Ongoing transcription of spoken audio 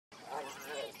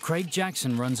Craig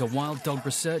Jackson runs a wild dog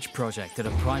research project at a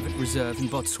private reserve in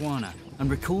Botswana and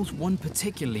recalls one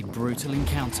particularly brutal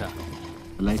encounter.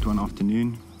 Late one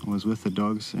afternoon, I was with the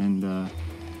dogs, and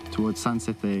towards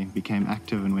sunset they became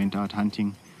active and went out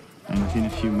hunting. And within a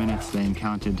few minutes they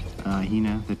encountered a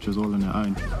hyena that was all on her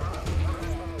own.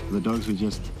 The dogs would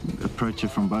just approach her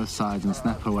from both sides and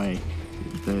snap away.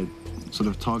 They sort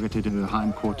of targeted her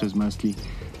hindquarters mostly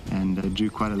and drew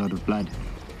quite a lot of blood.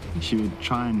 She would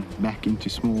try and back into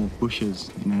small bushes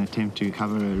in an attempt to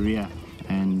cover her rear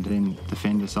and then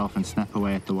defend herself and snap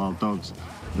away at the wild dogs.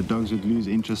 The dogs would lose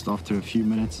interest after a few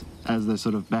minutes. As they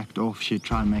sort of backed off, she'd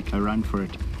try and make a run for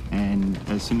it. And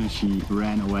as soon as she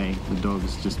ran away, the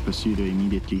dogs just pursued her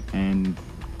immediately and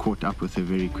caught up with her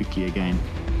very quickly again.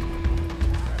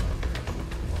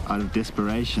 Out of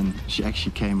desperation, she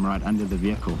actually came right under the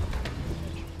vehicle.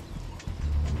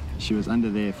 She was under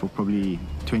there for probably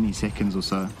 20 seconds or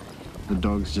so. The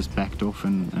dogs just backed off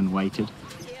and waited.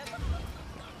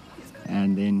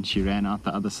 And then she ran out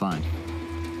the other side.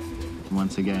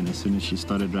 Once again, as soon as she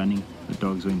started running, the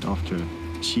dogs went after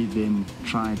her. She then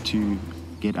tried to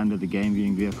get under the game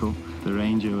viewing vehicle. The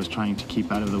ranger was trying to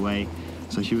keep out of the way,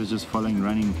 so she was just following,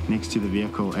 running next to the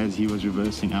vehicle. As he was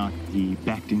reversing out, he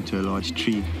backed into a large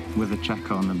tree with a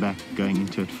tracker on the back going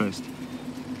into it first.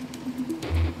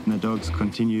 And the dogs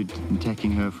continued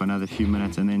attacking her for another few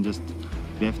minutes and then just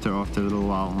left her after a little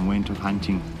while and went off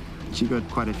hunting. She got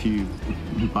quite a few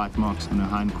bite marks on her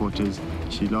hindquarters.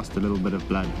 She lost a little bit of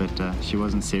blood, but she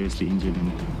wasn't seriously injured,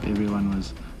 and everyone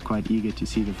was quite eager to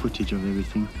see the footage of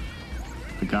everything.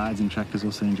 The guides and trackers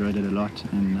also enjoyed it a lot,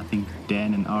 and I think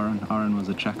Dan and Aaron was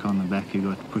a tracker on the back who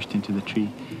got pushed into the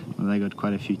tree. Well, they got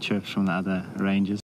quite a few chirps from the other rangers.